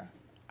out there.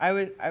 I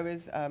was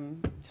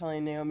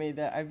telling Naomi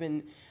that I've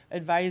been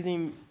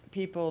advising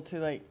people to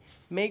like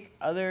make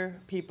other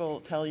people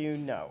tell you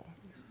no.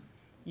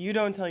 You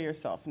don't tell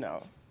yourself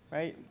no,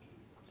 right?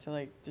 So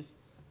like just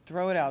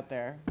throw it out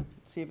there,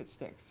 see if it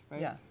sticks,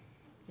 right?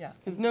 Yeah.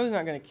 Because no's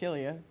not going to kill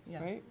you,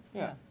 right?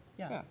 Yeah.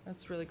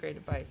 That's really great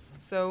advice.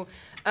 So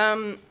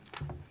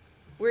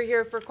we're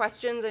here for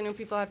questions. I know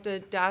people have to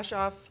dash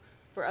off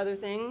for other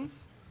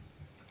things.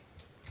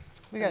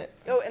 We got it.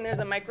 Oh, and there's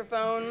a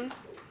microphone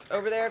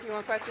over there if you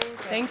want questions.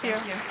 Thank you.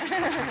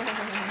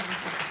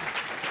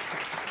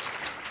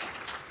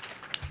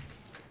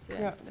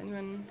 Yes,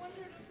 anyone? I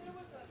wonder if there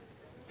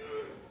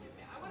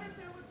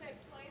was a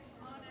place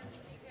on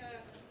NCECA,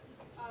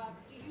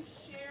 do you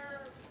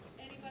share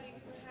anybody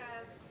who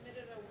has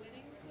submitted a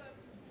winning proposal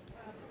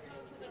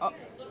that we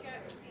could look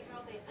at and see how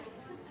they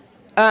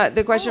did?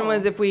 The question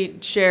was if we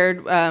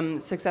shared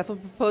successful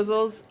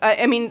proposals.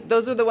 I mean,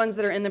 those are the ones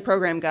that are in the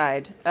program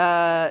guide.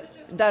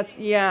 That's,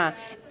 yeah.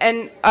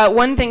 And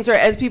one thing, sorry,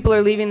 as people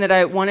are leaving that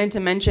I wanted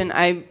to mention,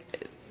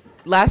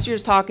 last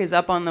year's talk is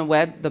up on the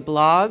web, the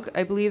blog,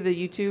 I believe, the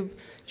YouTube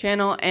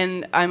channel,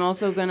 and I'm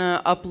also going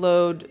to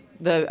upload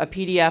a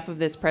PDF of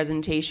this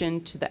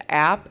presentation to the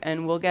app,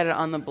 and we'll get it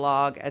on the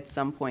blog at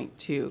some point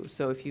too,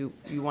 so if you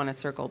want to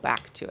circle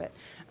back to it.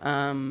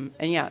 And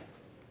yeah.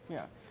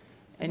 Yeah.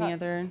 Any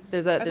other?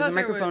 There's a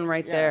microphone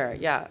right there.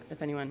 Yeah,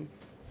 if anyone.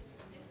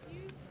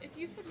 If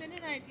you submit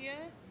an idea,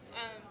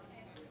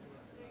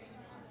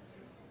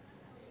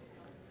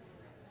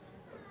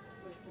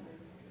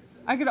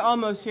 I could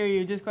almost hear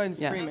you. Just go ahead and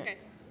Yeah. scream okay. it.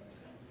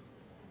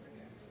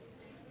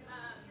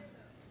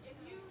 If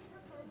you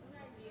propose an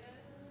idea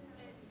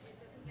and it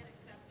doesn't get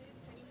accepted,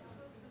 can you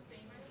propose the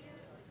same idea?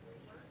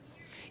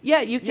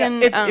 Yeah, you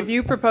can. If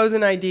you propose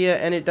an idea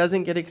and it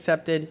doesn't get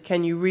accepted,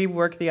 can you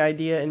rework the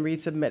idea and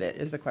resubmit it,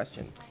 is the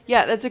question.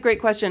 Yeah, that's a great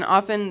question.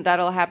 Often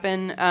that'll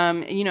happen,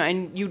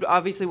 and you'd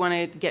obviously want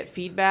to get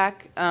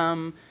feedback.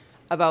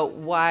 about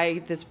why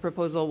this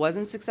proposal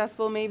wasn't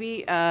successful,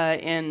 maybe,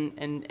 and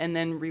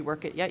then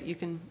rework it. Yeah, you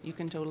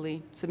can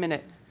totally submit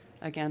it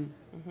again.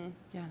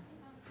 Yeah,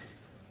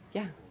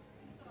 yeah.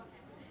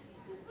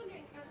 Just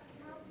wondering, how do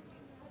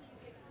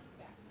you get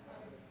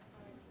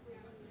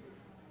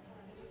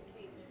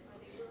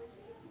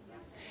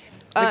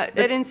feedback?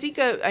 At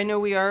NCECA, I know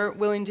we are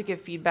willing to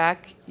give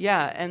feedback.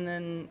 Yeah, and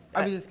then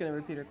I was just going to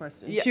repeat her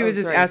question. Yeah, She was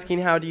oh, just sorry. asking,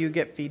 how do you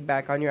get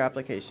feedback on your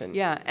application?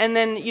 yeah, and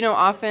then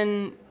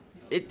often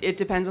it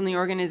depends on the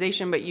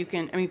organization, but you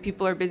can. I mean,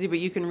 people are busy, but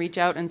you can reach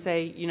out and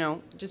say,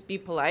 just be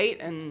polite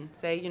and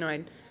say,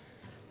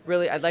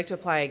 I'd like to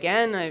apply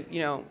again. I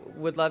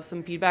would love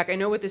some feedback. I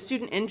know with the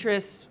student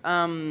interest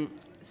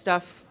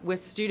stuff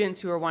with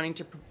students who are wanting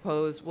to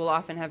propose, we'll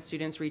often have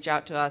students reach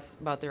out to us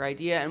about their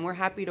idea, and we're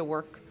happy to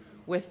work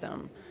with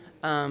them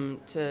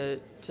to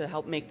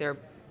help make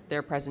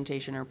their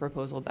presentation or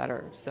proposal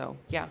better. So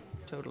yeah,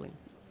 totally.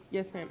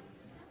 Yes, ma'am.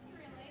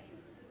 Relating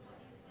to what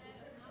you said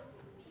of not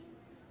being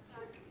too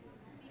stuck to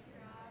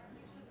figure out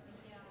which of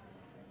the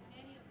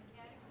many of the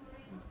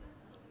categories the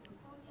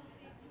proposal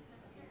fits,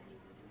 because certainly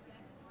with the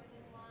best more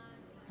than one.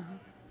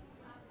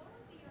 What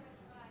would be your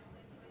advice?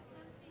 Like, is it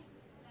something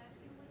that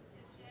you would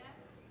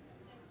suggest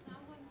that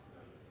someone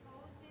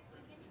proposes?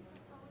 Like, can you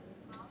propose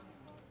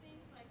multiple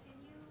things? Like, can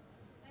you,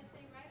 let's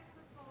say, write a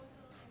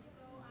proposal and you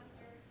go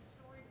under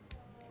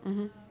historical context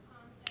and so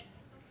forth,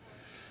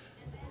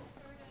 and then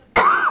sort of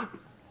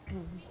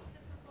tweak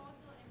the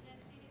proposal and then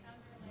fit it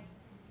under like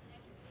an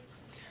education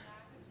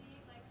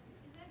pedagogy? Like,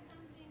 is that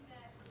something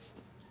that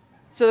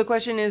So the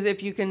question is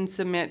if you can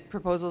submit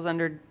proposals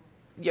under.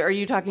 Are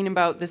you talking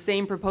about the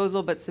same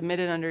proposal but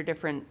submitted under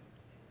different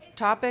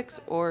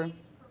topics, or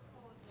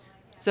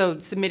so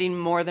submitting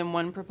more than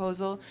one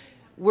proposal?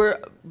 We're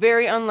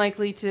very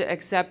unlikely to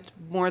accept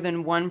more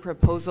than one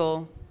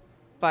proposal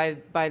by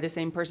the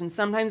same person.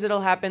 Sometimes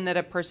it'll happen that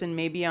a person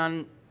may be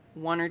on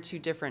one or two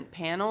different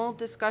panel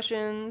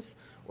discussions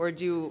or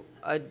do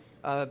a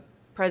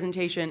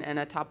presentation and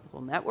a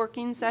topical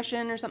networking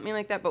session or something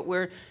like that, but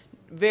we're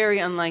very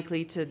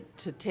unlikely to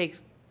take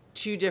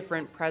two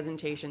different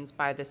presentations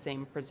by the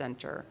same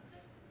presenter.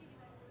 in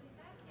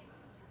that case,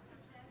 would you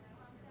suggest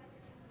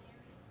contacting Mary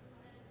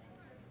Poulin and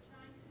sort of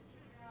trying to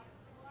figure out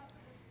what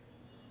would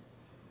be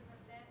her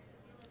best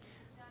ability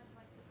to judge,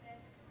 like the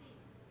best fit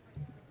for the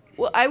proposal?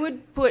 Well, I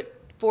would put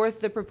forth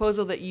the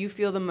proposal that you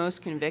feel the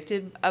most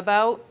convicted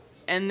about.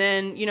 And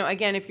then,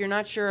 again, if you're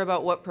not sure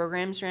about what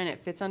program strand it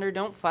fits under,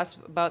 don't fuss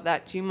about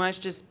that too much.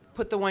 Just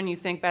put the one you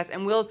think best.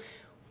 And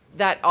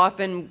that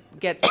often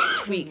gets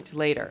tweaked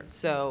later.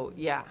 So,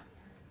 yeah.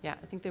 Yeah,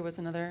 I think there was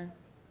another.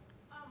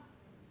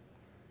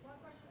 One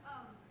question,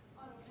 on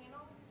a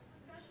panel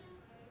discussion,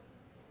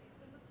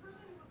 does the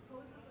person who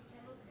proposes the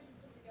panel discussion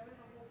put together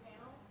the whole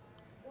panel?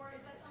 Or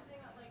is that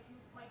something that, like, you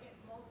might get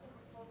multiple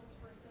proposals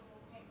for a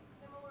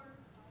similar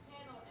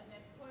panel and then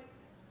put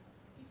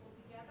people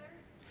together?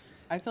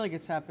 I feel like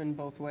it's happened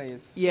both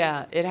ways.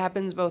 Yeah, it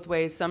happens both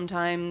ways.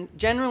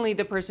 Generally,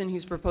 the person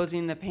who's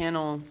proposing the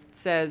panel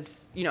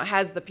says,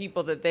 has the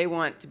people that they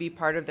want to be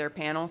part of their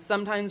panel.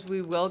 Sometimes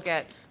we will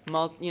get,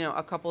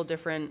 a couple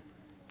different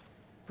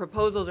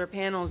proposals or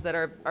panels that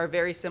are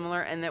very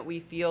similar and that we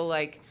feel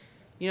like,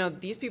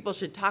 these people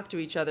should talk to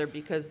each other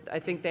because I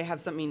think they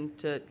have something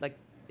to, like,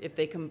 if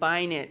they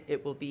combine it,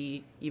 it will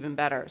be even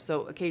better.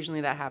 So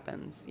occasionally that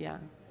happens, yeah.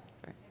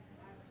 Sorry.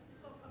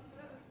 So, could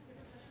I have a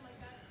different question like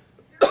that?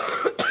 If you're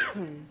having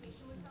a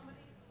presentation with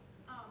somebody,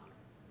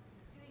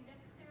 do they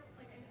necessarily,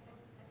 like, I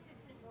think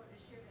this hit more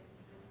this year than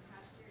in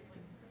past years,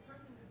 like, the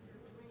person that you're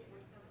doing it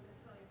with doesn't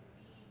necessarily have to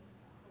be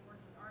a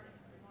working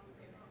artist, as long as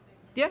they have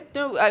something. Yeah,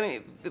 no, I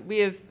mean, we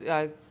have,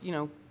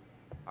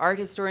 art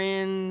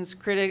historians,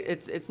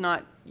 it's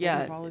not,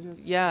 yeah.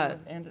 Anthropologists? Yeah,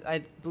 and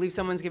I believe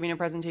someone's giving a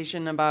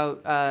presentation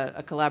about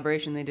a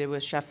collaboration they did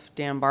with Chef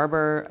Dan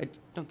Barber.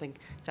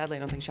 Sadly, I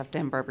don't think Chef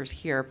Dan Barber's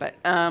here, but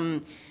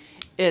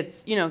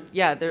it's,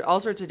 yeah, there all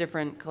sorts of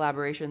different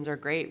collaborations are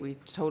great. We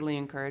totally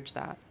encourage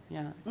that,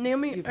 yeah.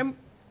 Naomi,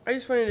 I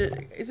just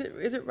wanted to, is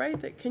it right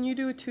that, can you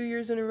do it 2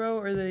 years in a row,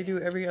 or do they do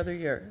every other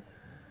year?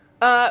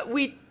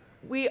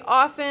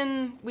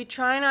 We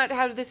try not to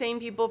have the same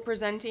people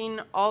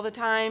presenting all the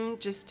time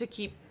just to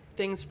keep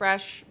things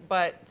fresh,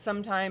 but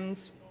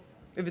sometimes,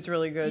 If it's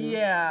really good?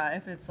 yeah,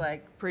 if it's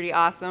like pretty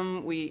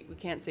awesome, we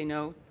can't say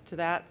no to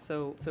that,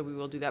 so we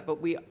will do that.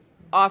 But we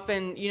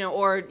often,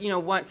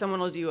 someone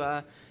will do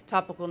a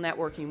topical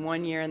networking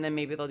one year and then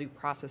maybe they'll do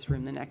process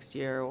room the next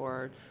year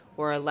or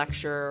a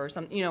lecture or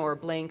something, or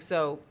blank.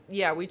 So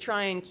yeah, we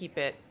try and keep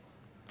it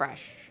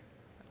fresh.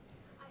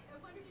 I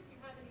wondered if you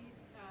have any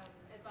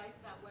advice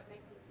about what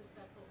makes a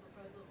successful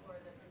proposal for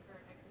the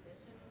concurrent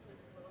exhibition,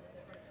 which is a little bit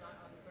different, it's not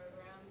on the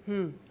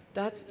program.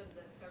 That's, Because of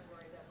the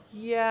February deadline.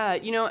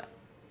 yeah,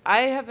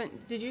 I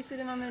haven't, did you sit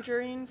in on the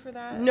jurying for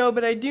that? No,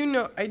 but I do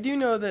know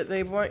that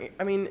they want,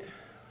 I mean,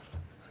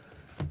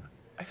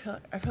 I feel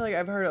like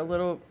I've heard a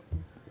little,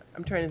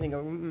 I'm trying to think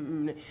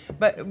of,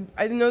 but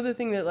I know the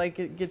thing that, like,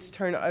 it gets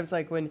turned, I was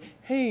like, when,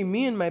 hey,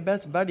 me and my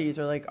best buddies,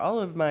 or like all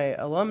of my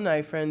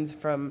alumni friends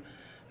from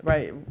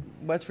right,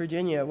 West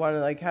Virginia want to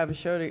like have a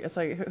show. It's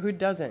like who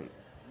doesn't,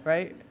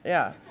 right?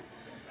 Yeah.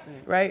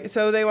 Right.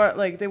 So they want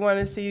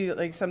to see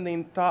like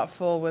something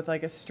thoughtful with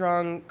like a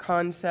strong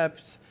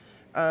concept,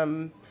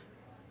 and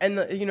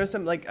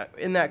some like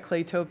in that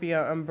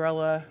Claytopia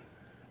umbrella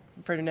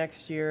for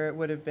next year it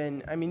would have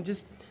been. I mean,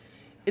 just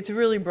it's a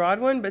really broad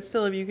one, but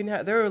still, if you can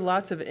have, there are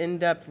lots of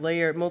in-depth,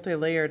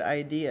 multi-layered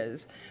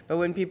ideas. But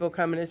when people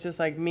come and it's just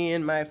like me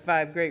and my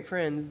 5 great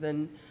friends,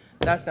 then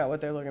that's not what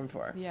they're looking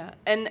for. Yeah,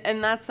 and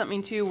that's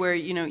something too where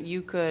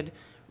you could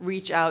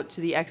reach out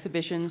to the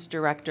exhibitions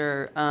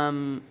director.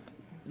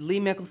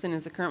 Lee Mickelson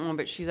is the current one,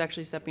 but she's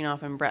actually stepping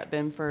off, and Brett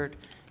Bimford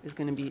is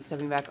going to be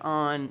stepping back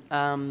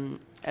on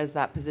as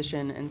that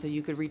position. And so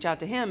you could reach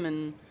out to him,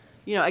 and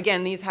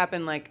again, these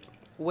happen like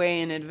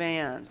way in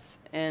advance,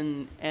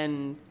 and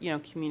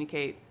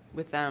communicate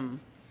with them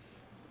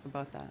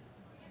about that.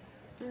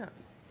 Yeah.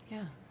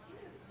 Yeah.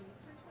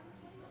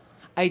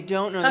 I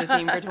don't know the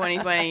theme for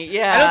 2020.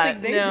 Yeah. I don't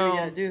think they no. do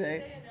yet, do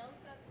they?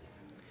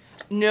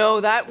 No,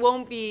 that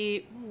won't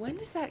be. When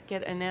does that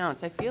get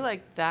announced? I feel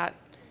like that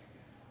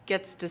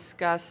gets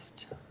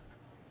discussed.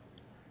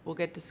 Will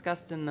get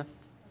discussed in the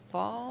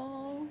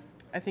fall.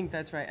 I think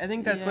that's right. I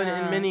think that's when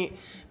Yeah. in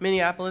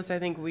Minneapolis, I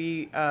think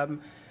we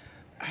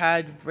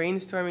had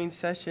brainstorming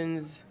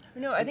sessions.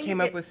 No, I and think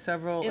came it up get- with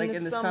several like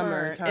in the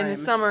summer time. In the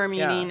summer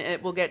Yeah. meeting,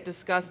 it will get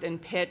discussed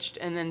and pitched,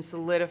 and then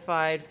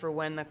solidified for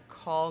when the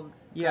call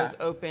Yeah. goes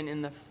open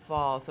in the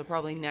fall. So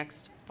probably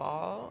next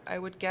fall, I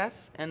would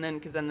guess, and then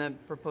because then the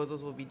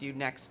proposals will be due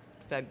next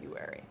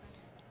February.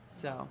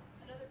 So,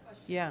 Another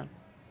question. yeah.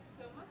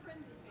 So my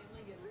friends and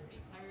family get pretty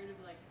tired of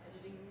like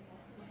editing.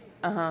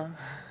 Uh huh.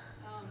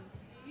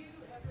 Do you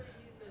ever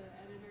use an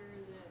editor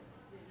that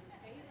isn't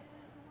paid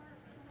for work?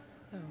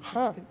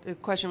 Huh. The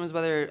question was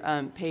whether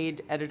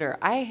paid editor.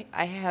 I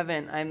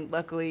haven't. I'm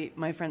luckily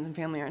my friends and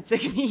family aren't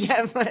sick of me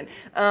yet, but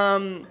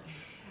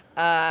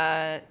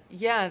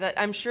yeah, that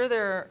I'm sure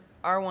there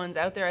are ones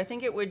out there. I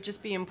think it would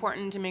just be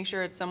important to make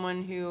sure it's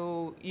someone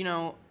who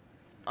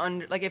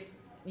like if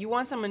you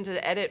want someone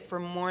to edit for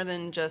more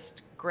than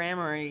just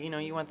grammar,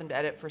 you want them to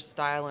edit for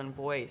style and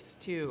voice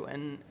too,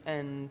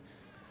 and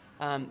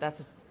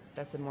that's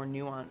a more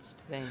nuanced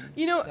thing.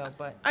 So,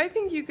 but I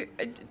think you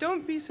could.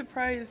 Don't be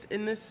surprised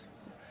in this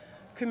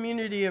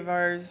community of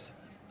ours,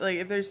 like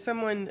if there's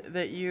someone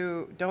that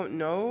you don't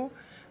know,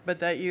 but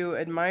that you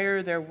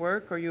admire their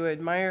work or you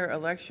admire a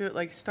lecture,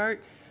 like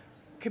start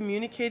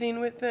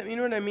communicating with them. You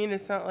know what I mean?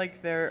 It's not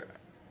like they're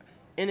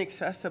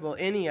inaccessible,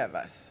 any of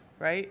us,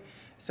 right?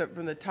 So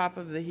from the top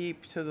of the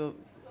heap to the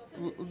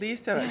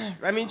least of us.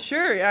 I mean,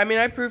 sure. I mean,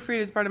 I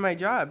proofread as part of my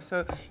job.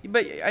 So,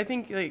 but I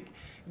think like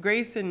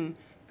grace and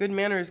good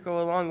manners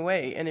go a long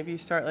way. And if you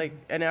start like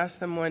and ask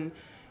someone,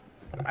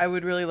 I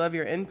would really love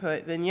your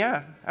input, then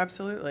yeah,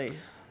 absolutely.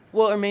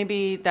 well, or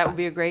maybe that would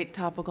be a great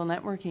topical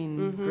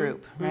networking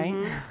group, right?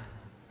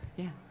 Yeah.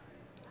 In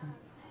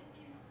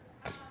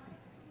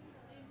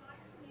my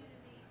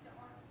community, the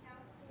arts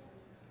councils,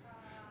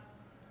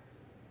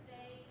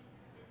 they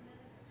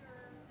administer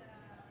the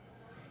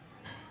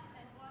grants,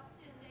 and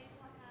often they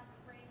will have a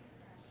brain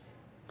session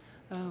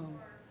Oh.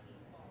 for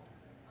people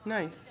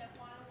Nice. that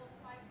want to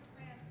apply for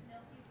grants, and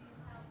they'll give you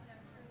help, and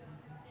I'm sure those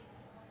things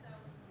also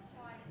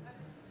apply in other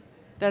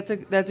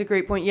communities. That's a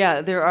great point. Yeah,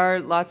 there are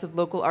lots of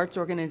local arts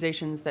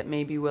organizations that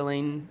may be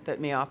willing, that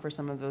may offer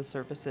some of those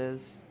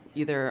services,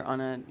 either on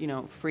a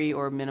free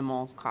or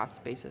minimal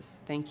cost basis.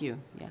 Thank you.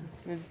 Yeah.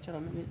 This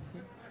gentleman.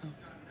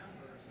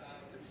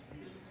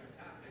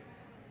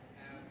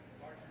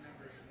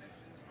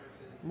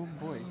 Oh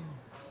boy.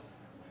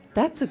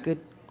 That's a good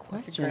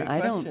question. great I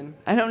question.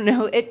 don't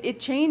know. It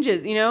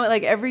changes.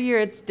 Like every year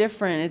it's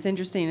different. It's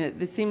interesting.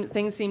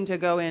 Things seem to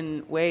go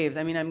in waves.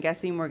 I mean, I'm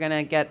guessing we're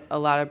gonna get a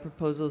lot of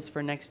proposals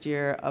for next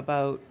year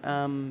about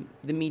the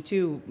Me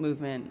Too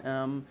movement.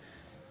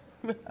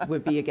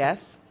 Would be a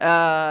guess.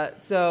 Yeah,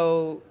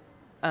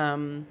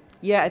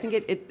 I think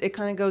it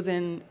kind of goes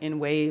in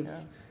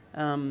waves.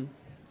 Yeah.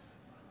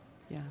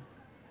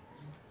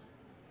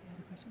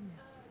 This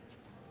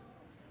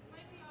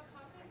might be off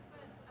topic,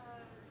 but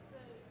the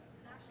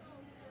National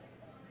Student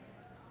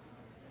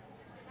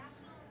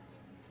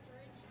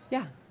Jury Show Yeah.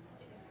 is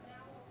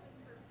now open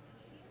for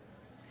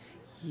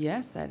Canadians.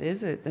 Yes, that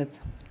is it. That's.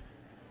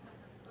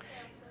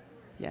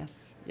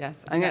 Yes.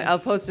 I'll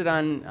post it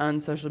on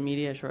social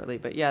media shortly.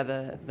 But yeah,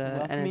 the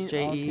Welcoming all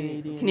NSJE,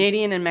 Canadians.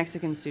 Canadian and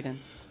Mexican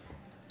students.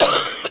 So,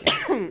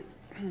 yeah.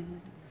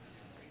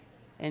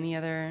 Any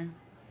other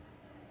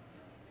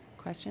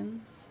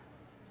questions?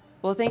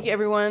 Well, thank you,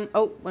 everyone.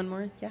 Oh, one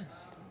more. Yeah. Do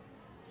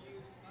you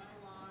smile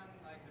on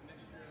like a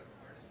mixture of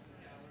artists and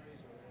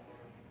galleries or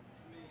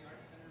community art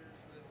centers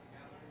with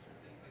galleries or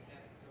things like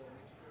that? So a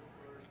mixture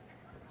for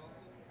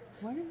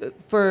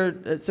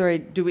proposals? Sorry,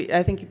 do we?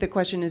 I think the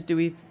question is, do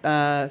we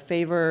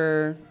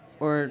favor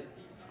or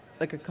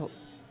like a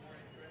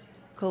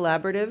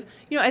collaborative?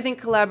 I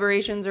think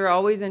collaborations are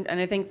always, and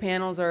I think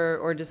panels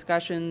or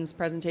discussions,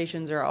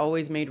 presentations are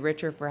always made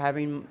richer for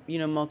having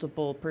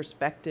multiple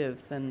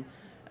perspectives, and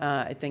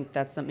I think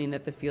that's something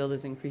that the field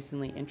is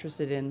increasingly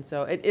interested in.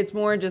 So it's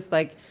more just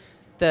like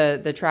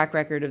the track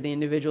record of the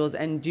individuals,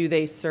 and do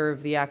they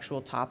serve the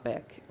actual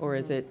topic, or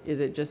is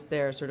it just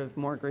there sort of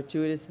more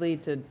gratuitously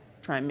to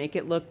try and make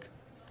it look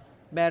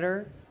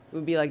better? It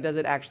would be like, does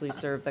it actually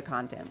serve the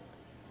content?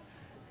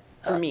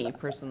 For me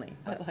personally.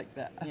 I like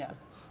that. Yeah.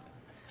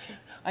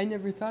 I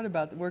never thought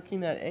about working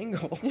that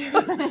angle.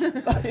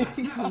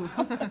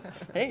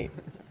 Hey.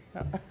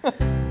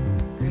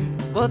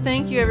 Well,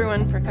 thank you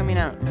everyone for coming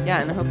out.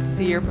 Yeah, and I hope to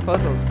see your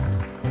proposals.